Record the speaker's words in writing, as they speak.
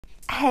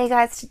Hey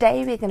guys,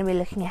 today we're going to be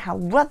looking at how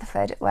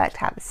Rutherford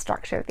worked out the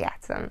structure of the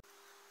atom.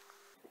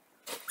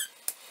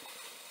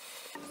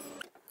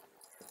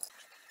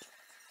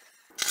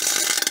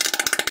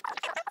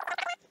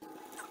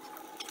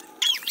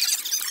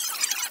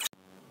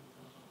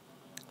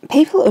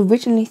 People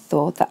originally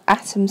thought that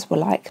atoms were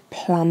like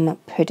plum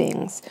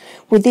puddings,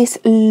 with this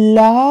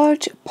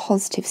large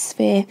positive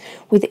sphere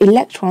with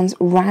electrons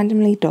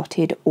randomly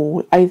dotted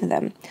all over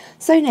them.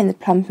 So named the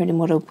plum pudding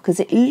model because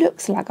it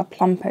looks like a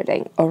plum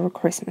pudding or a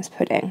Christmas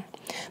pudding.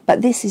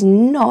 But this is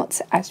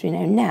not, as we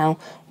know now,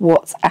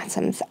 what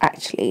atoms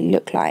actually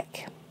look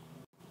like.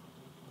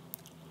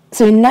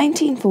 So in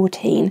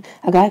 1914,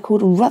 a guy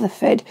called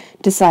Rutherford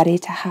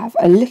decided to have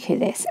a look at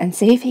this and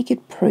see if he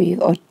could prove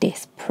or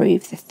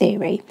disprove the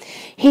theory.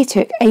 He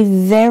took a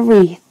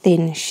very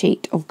thin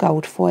sheet of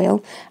gold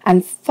foil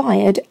and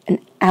fired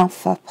an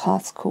alpha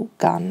particle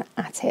gun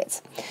at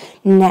it.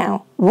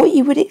 Now, what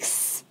you would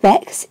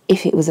expect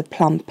if it was a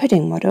plum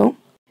pudding model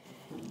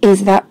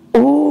is that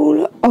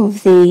all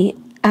of the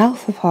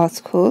alpha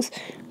particles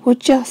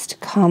would just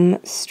come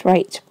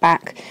straight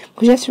back.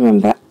 Because just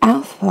remember,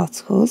 alpha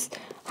particles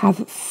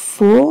have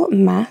 4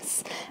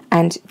 mass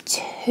and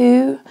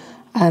 2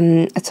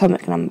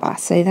 atomic number.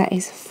 So that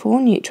is 4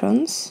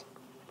 neutrons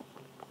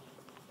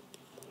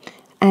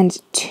and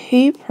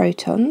 2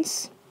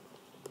 protons,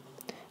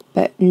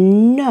 but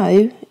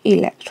no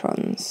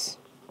electrons.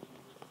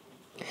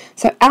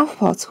 So alpha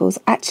particles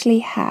actually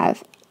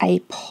have a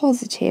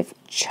positive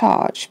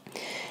charge.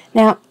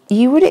 Now,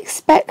 you would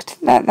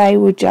expect that they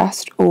would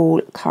just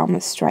all come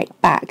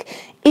straight back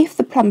if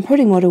the plum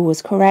pudding model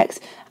was correct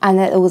and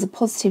that there was a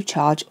positive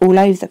charge all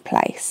over the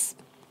place.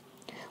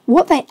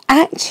 What they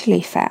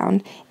actually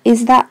found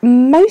is that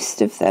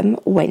most of them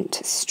went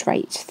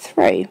straight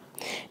through.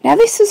 Now,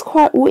 this was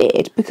quite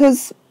weird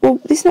because, well,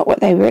 this is not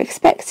what they were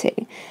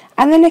expecting.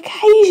 And then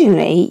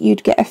occasionally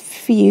you'd get a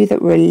few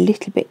that were a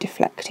little bit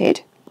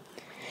deflected.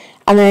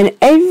 And then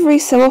every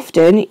so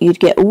often you'd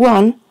get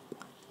one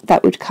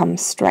that would come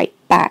straight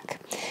back.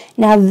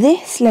 Now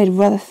this led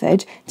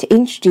Rutherford to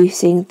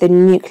introducing the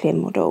nuclear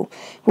model,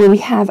 where we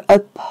have a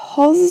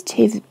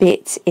positive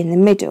bit in the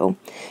middle.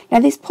 Now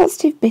this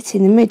positive bit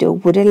in the middle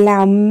would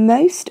allow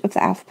most of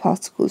the alpha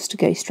particles to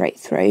go straight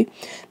through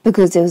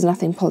because there was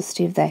nothing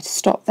positive there to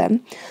stop them.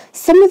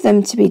 Some of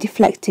them to be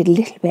deflected a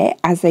little bit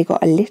as they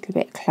got a little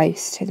bit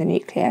close to the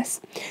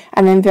nucleus,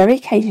 and then very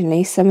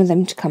occasionally some of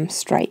them to come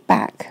straight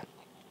back.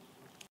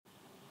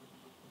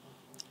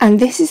 And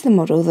this is the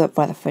model that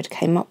Rutherford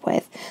came up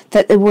with,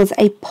 that there was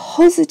a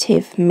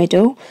positive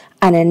middle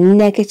and a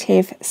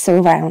negative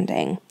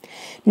surrounding.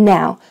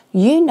 Now,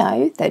 you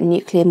know that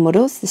nuclear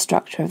models, the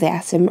structure of the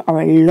atom, are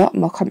a lot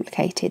more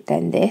complicated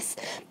than this,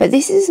 but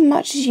this is as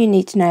much as you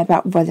need to know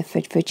about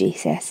Rutherford for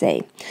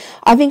GCSE.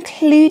 I've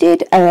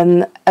included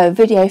a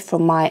video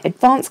from my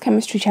advanced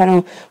chemistry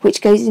channel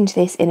which goes into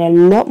this in a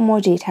lot more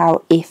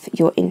detail if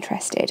you're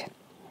interested.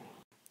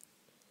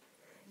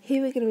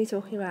 Here we're going to be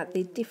talking about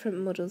the different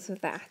models of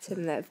the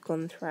atom that have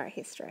gone throughout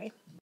history.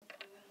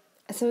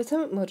 So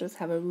atomic models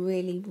have a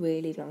really,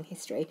 really long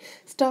history,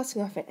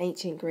 starting off in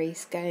ancient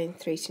Greece, going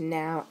through to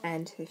now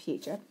and to the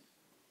future.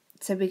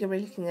 So we're going to be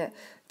looking at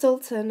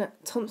Dalton,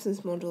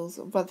 Thomson's models,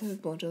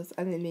 Rutherford models,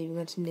 and then moving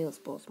on to Niels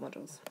Bohr's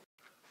models.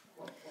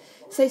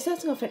 So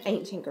starting off in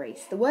ancient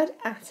Greece, the word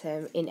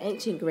atom in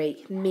ancient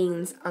Greek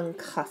means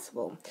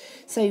uncuttable.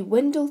 So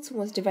when Dalton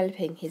was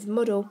developing his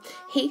model,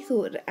 he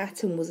thought an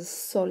atom was a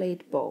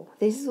solid ball.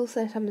 This is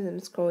also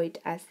sometimes described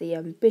as the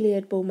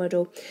billiard ball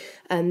model.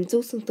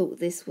 Dalton thought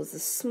this was the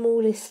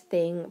smallest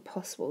thing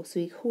possible, so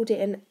he called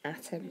it an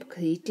atom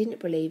because he didn't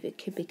believe it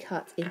could be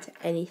cut into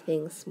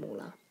anything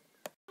smaller.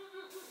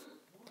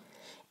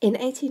 In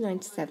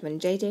 1897,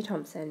 J.J.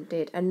 Thomson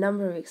did a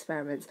number of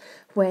experiments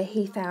where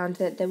he found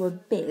that there were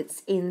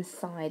bits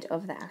inside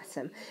of the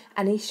atom,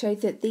 and he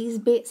showed that these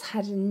bits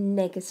had a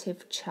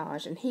negative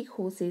charge, and he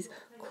calls these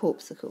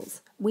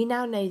corpuscles. We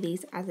now know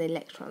these as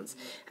electrons,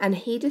 and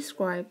he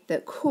described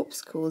that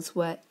corpuscles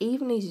were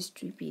evenly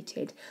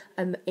distributed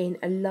in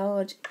a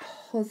large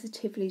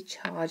positively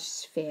charged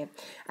sphere,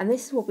 and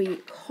this is what we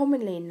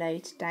commonly know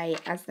today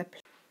as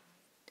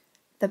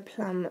the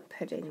plum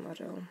pudding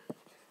model.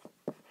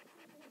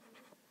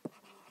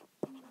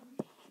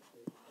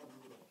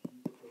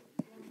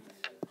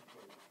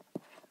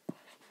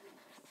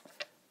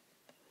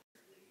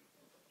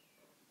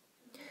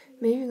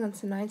 Moving on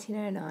to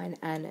 1909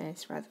 and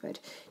Ernest Rutherford,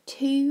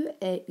 2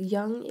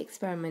 young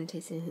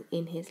experimenters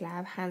in his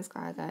lab, Hans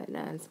Geiger and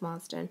Ernst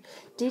Marsden,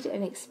 did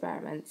an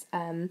experiment,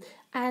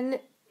 and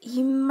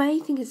you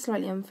may think it's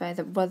slightly unfair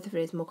that Rutherford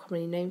is more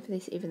commonly known for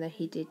this, even though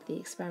he did the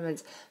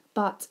experiments.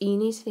 But you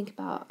need to think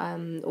about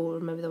or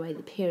remember the way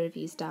the peer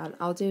review's done.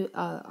 I'll do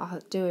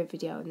a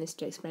video on this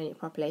to explain it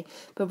properly.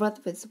 But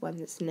Rutherford's the one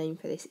that's known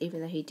for this, even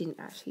though he didn't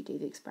actually do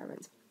the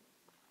experiments.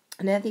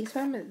 Now, the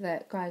experiment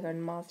that Geiger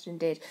and Marsden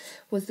did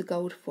was the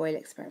gold foil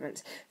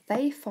experiment.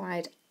 They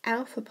fired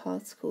alpha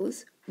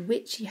particles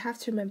which you have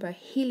to remember are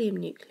helium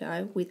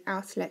nuclei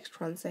without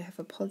electrons, they have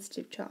a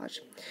positive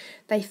charge.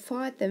 They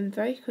fired them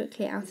very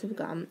quickly out of a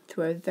gun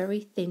through a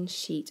very thin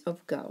sheet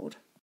of gold.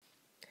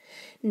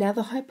 Now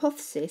the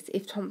hypothesis,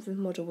 if Thomson's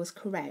model was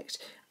correct,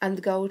 and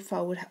the gold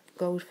foil would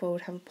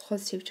have a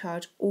positive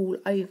charge all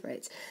over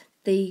it,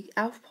 the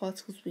alpha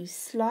particles would be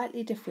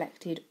slightly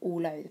deflected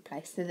all over the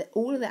place, so that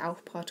all of the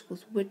alpha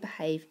particles would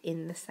behave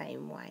in the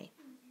same way.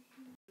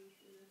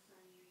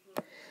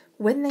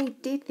 When they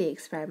did the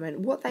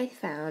experiment, what they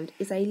found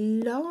is a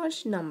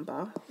large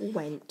number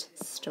went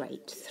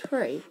straight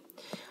through,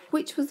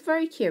 which was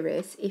very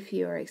curious if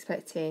you were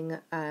expecting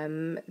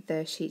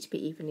the sheet to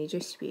be evenly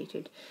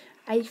distributed.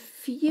 A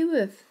few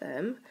of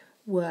them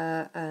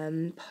were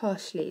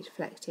partially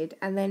deflected,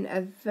 and then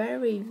a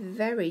very,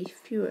 very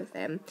few of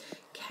them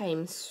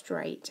came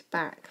straight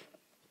back.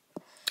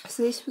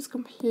 So this was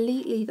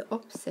completely the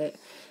opposite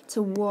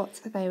to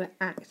what they were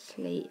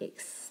actually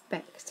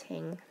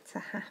expecting to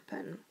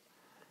happen.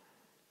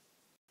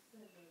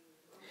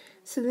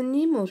 So the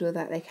new model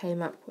that they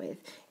came up with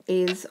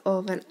is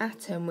of an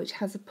atom which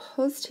has a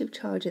positive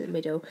charge in the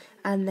middle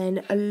and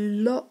then a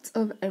lot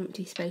of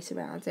empty space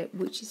around it,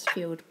 which is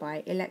filled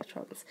by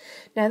electrons.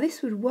 Now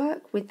this would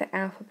work with the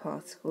alpha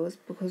particles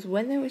because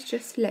when there was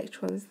just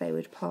electrons they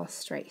would pass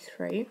straight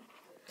through.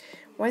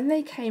 When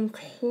they came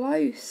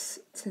close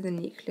to the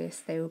nucleus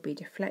they would be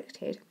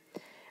deflected,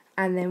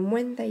 and then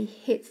when they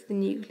hit the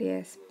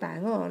nucleus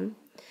bang on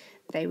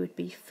they would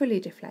be fully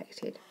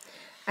deflected.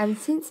 And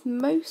since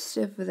most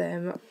of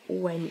them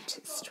went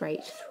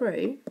straight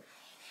through,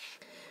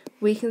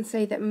 we can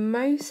say that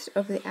most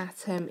of the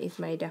atom is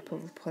made up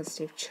of a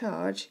positive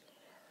charge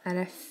and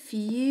a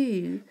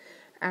few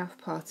alpha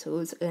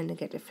particles are going to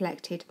get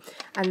deflected,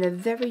 and the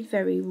very,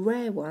 very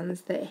rare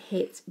ones that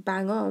hit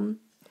bang on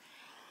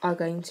are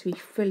going to be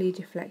fully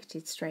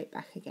deflected straight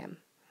back again.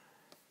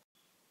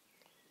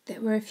 There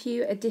were a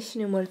few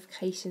additional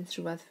modifications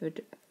to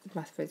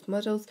Rutherford's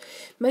models.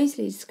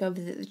 Moseley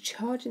discovered that the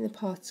charge in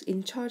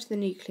the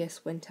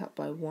nucleus went up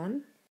by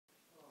 1.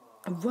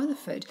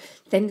 Rutherford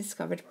then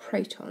discovered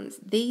protons.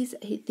 These are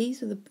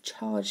the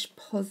charged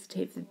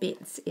positive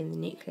bits in the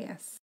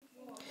nucleus.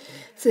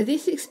 So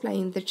this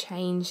explained the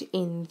change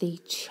in the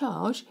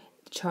charge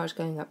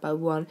going up by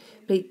 1,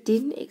 but it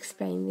didn't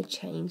explain the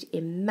change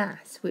in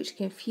mass, which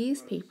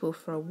confused people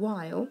for a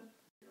while,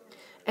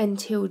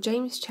 until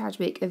James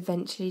Chadwick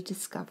eventually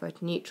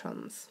discovered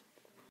neutrons.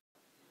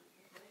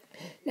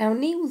 Now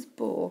Niels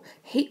Bohr,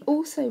 he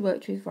also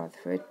worked with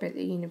Rutherford but at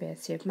the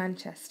University of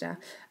Manchester,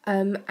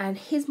 and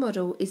his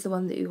model is the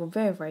one that you're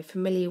very, very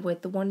familiar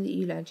with, the one that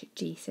you learned at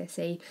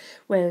GCSE,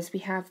 whereas we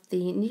have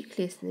the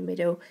nucleus in the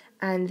middle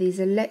and these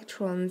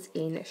electrons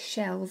in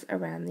shells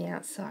around the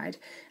outside,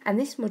 and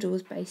this model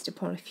was based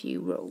upon a few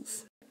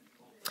rules.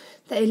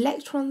 The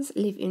electrons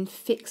live in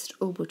fixed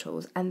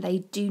orbitals and they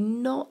do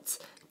not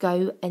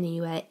go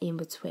anywhere in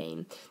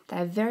between.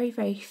 They're very,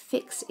 very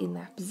fixed in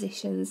their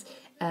positions,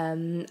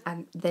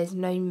 and there's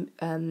no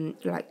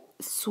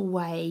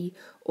sway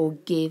or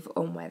give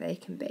on where they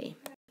can be.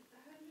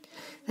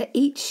 That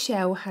each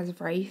shell has a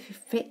very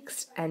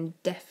fixed and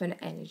definite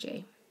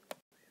energy.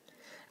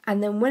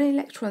 And then when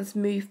electrons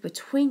move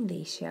between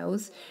these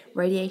shells,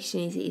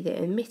 radiation is either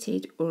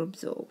emitted or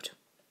absorbed.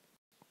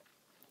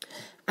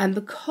 And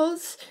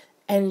because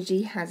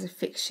energy has a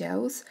fixed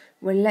shells,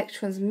 when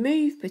electrons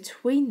move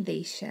between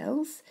these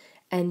shells,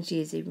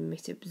 energy is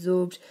emitted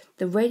absorbed.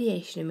 The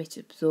radiation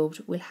emitted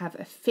absorbed will have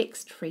a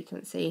fixed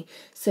frequency,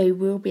 so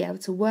we'll be able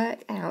to work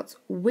out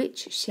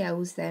which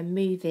shells they're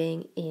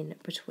moving in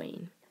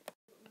between.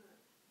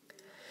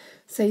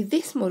 So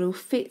this model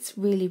fits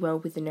really well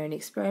with the known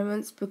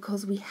experiments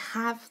because we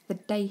have the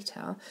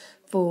data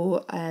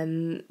for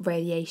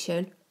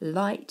radiation,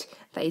 light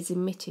that is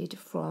emitted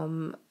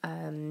from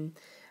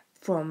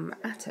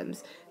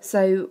atoms.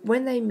 So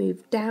when they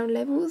move down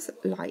levels,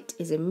 light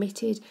is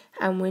emitted,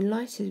 and when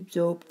light is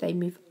absorbed, they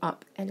move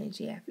up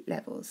energy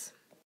levels.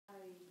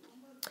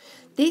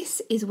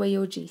 This is where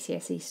your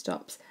GCSE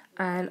stops,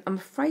 and I'm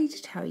afraid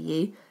to tell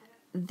you,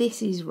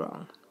 this is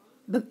wrong.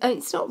 But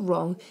it's not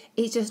wrong,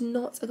 it's just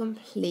not a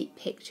complete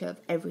picture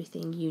of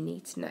everything you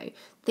need to know.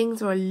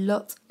 Things are a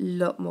lot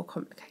more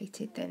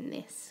complicated than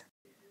this.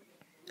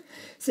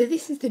 So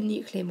this is the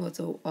nuclear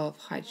model of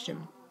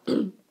hydrogen.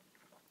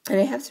 And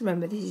I have to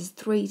remember this is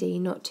 3D,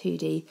 not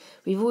 2D.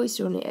 We've always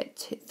drawn it at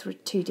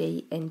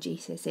 2D in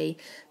GCSE,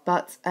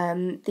 but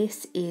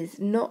this is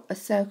not a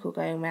circle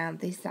going around,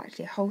 this is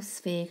actually a whole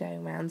sphere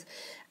going around.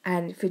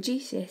 And for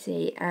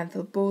GCSE and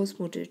for Bohr's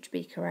model to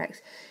be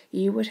correct,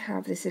 you would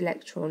have this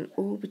electron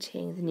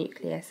orbiting the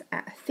nucleus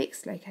at a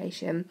fixed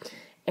location,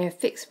 in a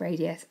fixed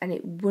radius, and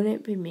it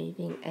wouldn't be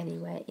moving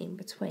anywhere in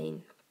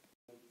between.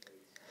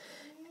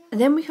 And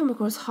then we come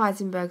across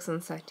Heisenberg's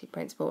uncertainty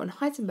principle, and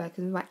Heisenberg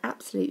is my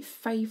absolute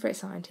favourite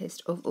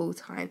scientist of all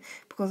time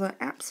because I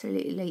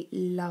absolutely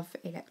love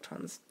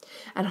electrons.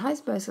 And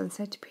Heisenberg's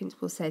uncertainty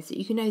principle says that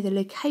you can know the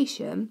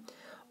location,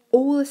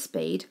 all the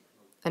speed,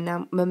 and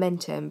now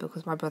momentum,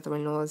 because my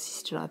brother-in-law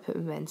insisted I put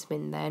momentum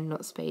in there,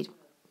 not speed.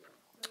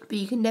 but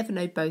you can never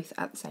know both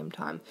at the same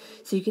time.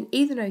 So you can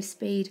either know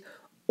speed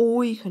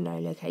or you can know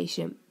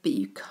location, but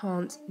you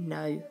can't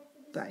know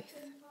both.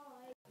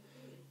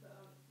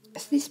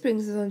 So this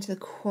brings us on to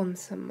the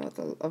quantum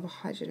model of a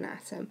hydrogen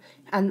atom,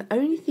 and the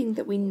only thing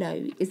that we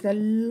know is the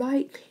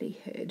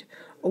likelihood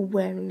of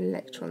where an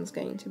electron is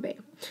going to be.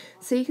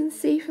 So you can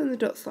see from the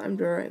dots that I'm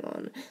drawing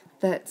on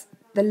that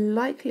the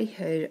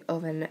likelihood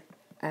of an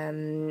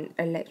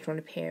electron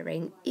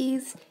appearing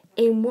is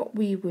in what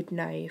we would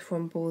know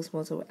from Bohr's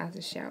model as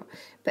a shell,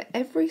 but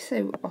every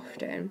so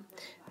often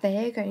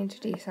they are going to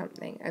do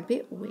something a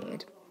bit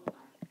weird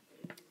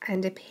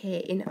and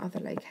appear in other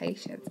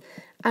locations.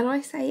 And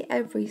I say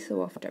every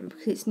so often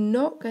because it's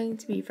not going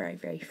to be very,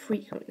 very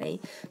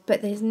frequently,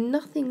 but there's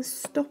nothing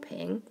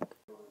stopping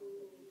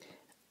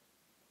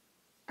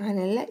an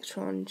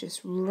electron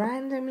just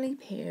randomly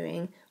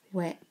appearing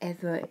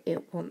wherever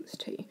it wants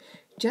to.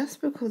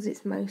 Just because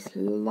it's most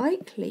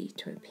likely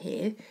to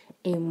appear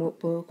in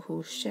what we'll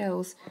call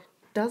shells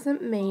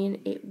doesn't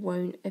mean it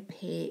won't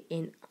appear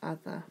in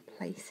other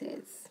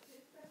places.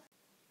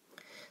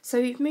 So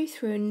we've moved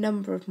through a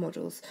number of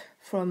models,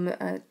 from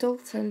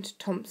Dalton to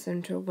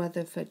Thomson to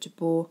Rutherford to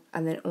Bohr,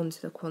 and then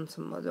onto the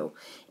quantum model.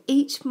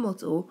 Each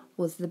model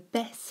was the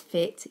best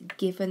fit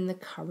given the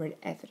current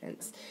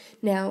evidence.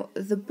 Now,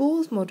 the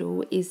Bohr's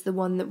model is the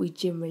one that we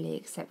generally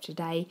accept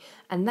today,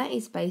 and that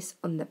is based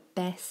on the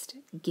best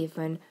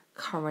given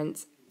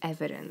current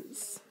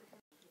evidence.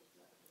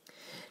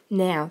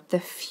 Now, the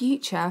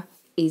future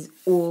is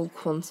all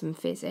quantum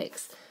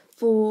physics.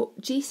 For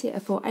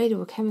for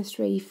A-level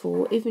chemistry,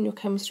 for even your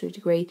chemistry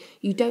degree,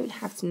 you don't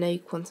have to know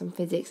quantum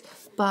physics,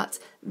 but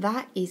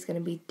that is going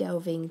to be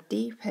delving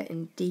deeper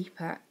and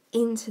deeper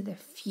into the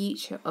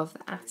future of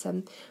the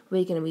atom.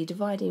 We're going to be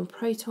dividing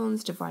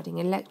protons, dividing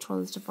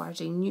electrons,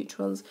 dividing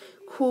neutrons,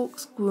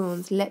 quarks,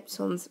 gluons,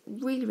 leptons,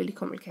 really, really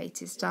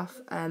complicated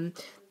stuff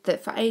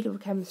that for A-level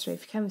chemistry,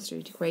 for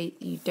chemistry degree,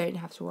 you don't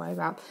have to worry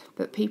about,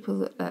 but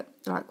people that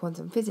like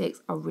quantum physics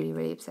are really,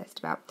 really obsessed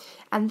about.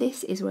 And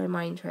this is where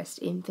my interest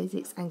in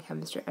physics and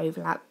chemistry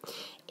overlap,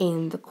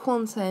 in the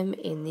quantum,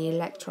 in the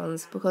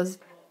electrons, because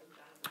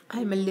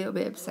I'm a little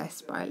bit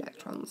obsessed by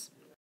electrons.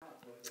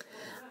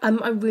 I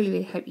really,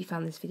 really hope you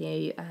found this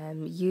video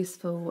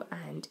useful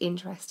and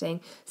interesting.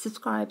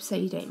 Subscribe so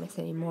you don't miss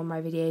any more of my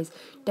videos.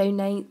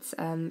 Donate,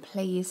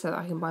 please, so that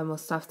I can buy more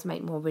stuff to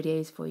make more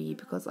videos for you,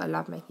 because I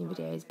love making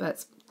videos,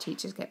 but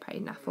teachers get paid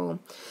enough for.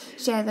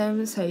 Share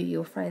them so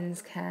your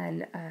friends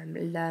can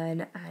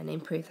learn and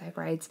improve their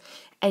grades.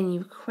 Any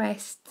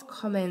requests,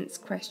 comments,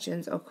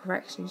 questions or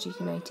corrections you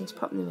can notice,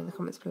 pop them in the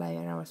comments below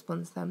and I'll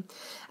respond to them.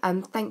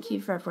 Thank you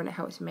for everyone that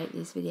helped me make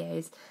these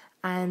videos,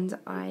 and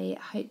I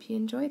hope you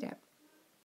enjoyed it.